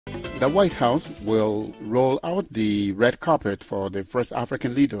The White House will roll out the red carpet for the first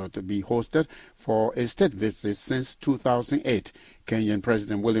African leader to be hosted for a state visit since 2008. Kenyan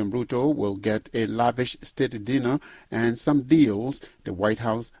President William Ruto will get a lavish state dinner and some deals, the White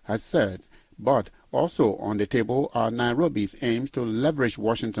House has said. But also on the table are Nairobi's aims to leverage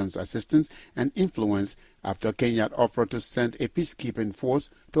Washington's assistance and influence after Kenya offered to send a peacekeeping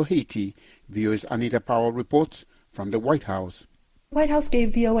force to Haiti. VOA's Anita Powell reports from the White House. The White House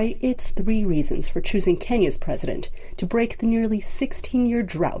gave VOA its 3 reasons for choosing Kenya's president to break the nearly 16-year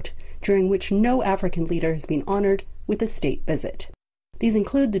drought during which no African leader has been honored with a state visit. These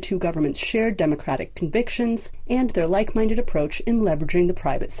include the 2 governments' shared democratic convictions and their like-minded approach in leveraging the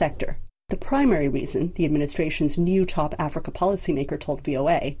private sector. The primary reason, the administration's new top Africa policymaker told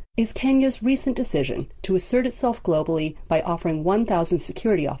VOA, is Kenya's recent decision to assert itself globally by offering 1,000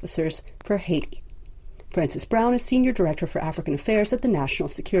 security officers for Haiti. Frances Brown is Senior Director for African Affairs at the National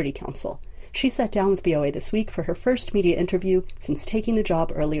Security Council. She sat down with VOA this week for her first media interview since taking the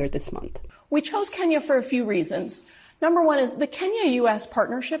job earlier this month. We chose Kenya for a few reasons. Number one is the Kenya-U.S.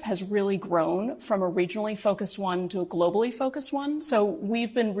 partnership has really grown from a regionally focused one to a globally focused one. So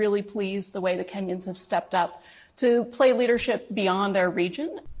we've been really pleased the way the Kenyans have stepped up to play leadership beyond their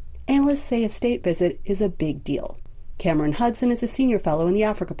region. Analysts say a state visit is a big deal. Cameron Hudson is a senior fellow in the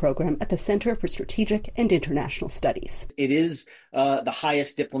Africa program at the Center for Strategic and International Studies. It is the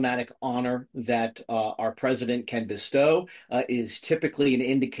highest diplomatic honor that our president can bestow. It is typically an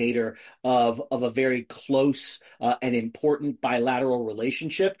indicator of a very close and important bilateral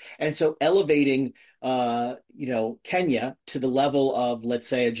relationship. And so elevating Kenya to the level of, let's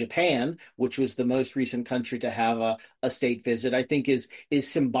say, a Japan, which was the most recent country to have a state visit, I think is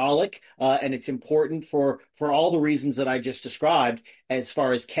symbolic, and it's important for all the reasons that I just described, as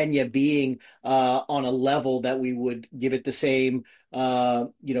far as Kenya being on a level that we would give it the same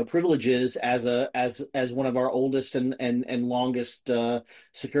privileges as one of our oldest and longest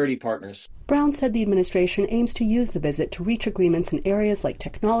security partners. Brown said the administration aims to use the visit to reach agreements in areas like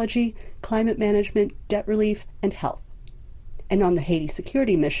technology, climate management, debt relief, and health. And on the Haiti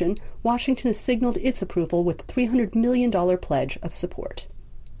security mission, Washington has signaled its approval with a $300 million pledge of support.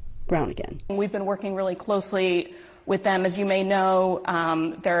 Brown again. We've been working really closely with them. As you may know,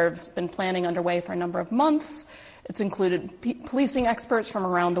 there's been planning underway for a number of months. It's included policing experts from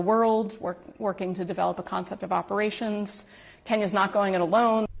around the world working to develop a concept of operations. Kenya's not going it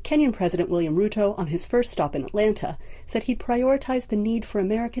alone. Kenyan President Wiliiam Ruto, on his first stop in Atlanta, said he'd prioritize the need for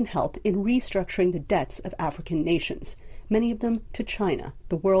American help in restructuring the debts of African nations, many of them to China,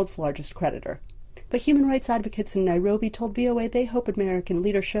 the world's largest creditor. But human rights advocates in Nairobi told VOA they hope American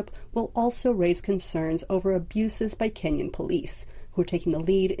leadership will also raise concerns over abuses by Kenyan police, who are taking the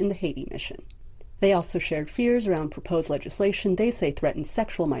lead in the Haiti mission. They also shared fears around proposed legislation they say threatens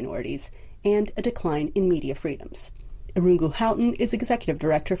sexual minorities and a decline in media freedoms. Irungu Houghton is Executive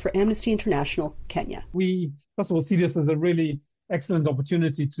Director for Amnesty International, Kenya. We, first of all, see this as a really excellent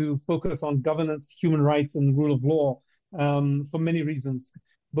opportunity to focus on governance, human rights, and the rule of law for many reasons.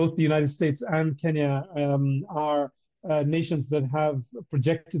 Both the United States and Kenya are nations that have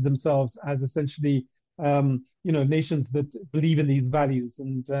projected themselves as essentially, nations that believe in these values.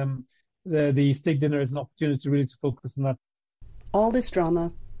 And the state dinner is an opportunity really to focus on that. All this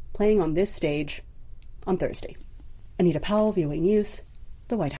drama playing on this stage on Thursday. Anita Powell, VOA News,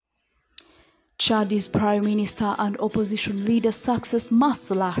 the White House. Chad's Prime Minister and opposition leader Success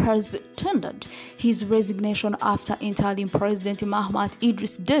Masra has tendered his resignation after interim President Mahamat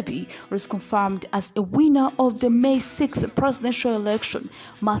Idris Deby was confirmed as a winner of the May 6th presidential election,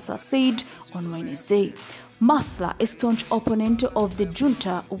 Masra said on Wednesday. Masra, a staunch opponent of the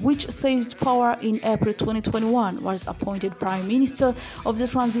junta, which seized power in April 2021, was appointed Prime Minister of the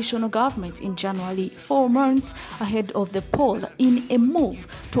transitional government in January, 4 months ahead of the poll, in a move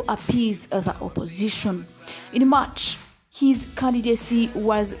to appease the opposition. In March, his candidacy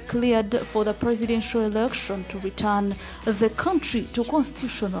was cleared for the presidential election to return the country to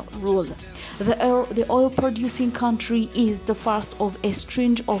constitutional rule. The oil-producing country is the first of a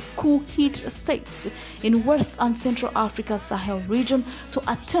string of coup-hit states in West and Central Africa's Sahel region to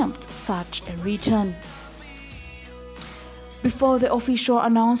attempt such a return. Before the official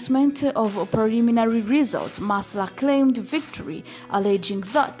announcement of preliminary results, Masra claimed victory, alleging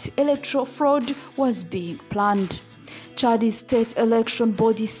that electoral fraud was being planned. Chad's state election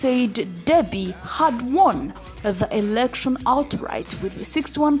body said Deby had won the election outright with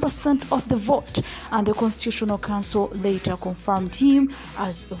 61% of the vote, and the Constitutional Council later confirmed him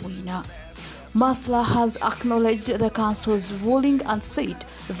as a winner. Masra has acknowledged the council's ruling and said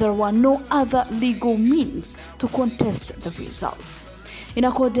there were no other legal means to contest the results. In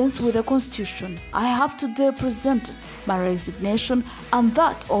accordance with the Constitution, I have today presented my resignation and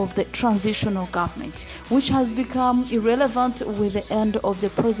that of the transitional government, which has become irrelevant with the end of the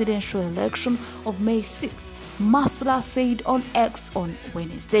presidential election of May 6th, Masra said on X on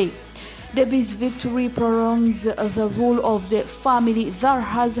Wednesday. Debi's victory prolongs the rule of the family that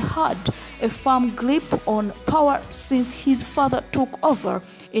has had a firm grip on power since his father took over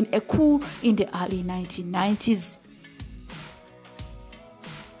in a coup in the early 1990s.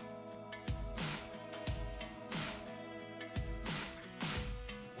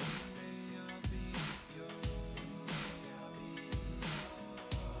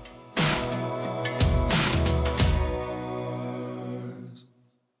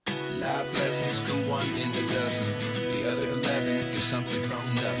 Life lessons come one in a dozen. The other 11 get something from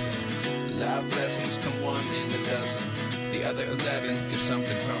nothing. Life lessons come one in a dozen. The other 11 get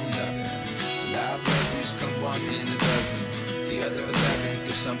something from nothing. Life lessons come one in a dozen. The other 11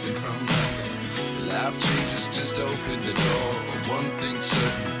 get something from nothing. Life changes just open the door. One thing's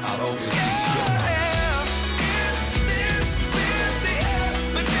certain, I'll always be yours.